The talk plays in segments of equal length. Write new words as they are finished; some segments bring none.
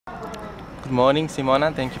Good morning,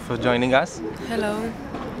 Simona. Thank you for joining us. Hello.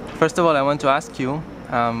 First of all, I want to ask you,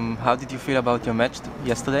 how did you feel about your match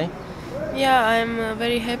yesterday? Yeah, I'm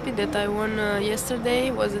very happy that I won yesterday.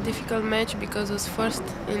 It was a difficult match because I was first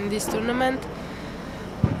in this tournament.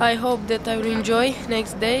 I hope that I will enjoy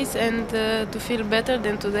next days and to feel better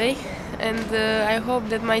than today. And I hope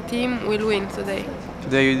that my team will win today.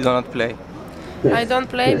 Today you do not play. I don't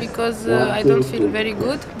play because I don't feel very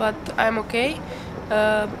good, but I'm okay.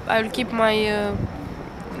 I will keep my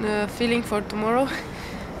feeling for tomorrow.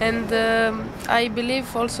 And I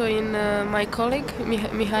believe also in my colleague,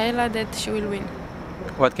 Mihaela, that she will win.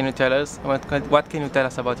 What can you tell us? What can you tell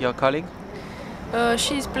us about your colleague?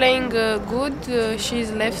 She's playing good. She's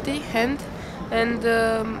lefty hand, and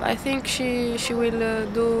I think she will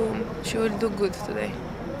do good today.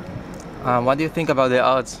 What do you think about the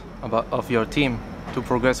odds of your team to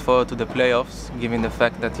progress forward to the playoffs, given the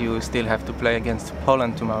fact that you still have to play against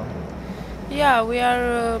Poland tomorrow? Yeah, we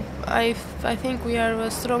are. I think we are a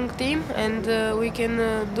strong team, and we can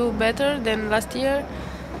do better than last year.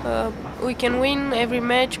 We can win every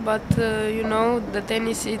match, but you know, the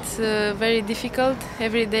tennis it's very difficult.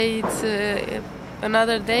 Every day it's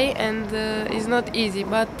another day, and it's not easy.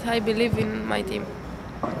 But I believe in my team.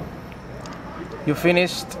 You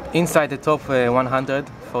finished inside the top 100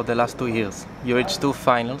 for the last 2 years. You reached 2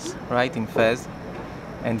 finals, right, in Fez,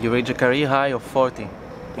 and you reached a career high of 40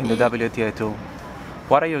 in the WTA Tour.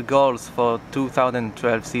 What are your goals for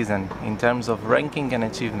 2012 season in terms of ranking and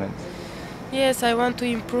achievements? Yes, I want to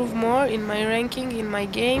improve more in my ranking, in my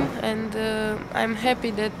game, and I'm happy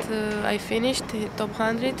that I finished top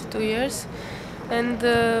 100 2 years, and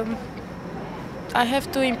I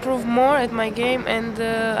have to improve more at my game, and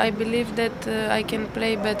I believe that I can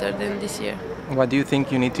play better than this year. What do you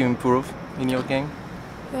think you need to improve in your game?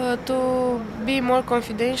 To be more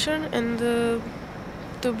confidential and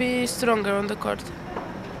to be stronger on the court.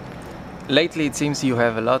 Lately it seems you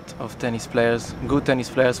have a lot of tennis players, good tennis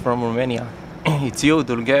players from Romania. It's you,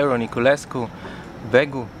 Dulgheru, Niculescu,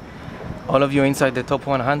 Begu, all of you inside the top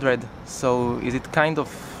 100. So is it kind of,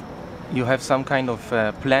 you have some kind of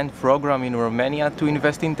planned program in Romania to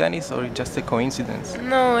invest in tennis, or just a coincidence?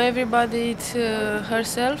 No, everybody it's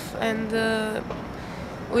herself, and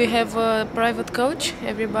we have a private coach,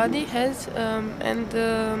 everybody has, and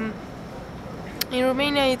in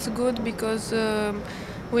Romania it's good because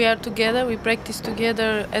we are together, we practice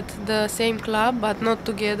together at the same club, but not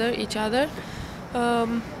together each other.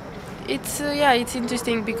 It's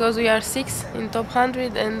interesting because we are 6 in top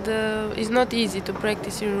 100, and it's not easy to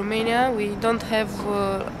practice in Romania. We don't have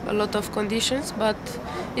a lot of conditions, but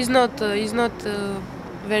it's not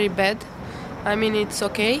very bad. I mean, it's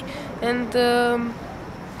okay, and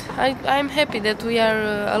I'm happy that we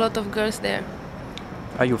are a lot of girls there.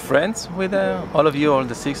 Are you friends with all of you, all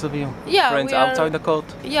the 6 of you? Yeah, friends outside the court?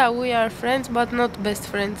 Yeah, we are friends, but not best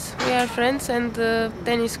friends. We are friends and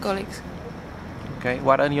tennis colleagues. Okay,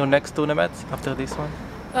 what are your next tournaments after this one?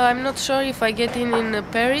 I'm not sure if I get in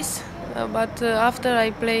Paris, but after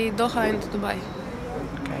I play Doha and Dubai.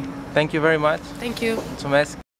 Okay, thank you very much. Thank you. Mulțumesc.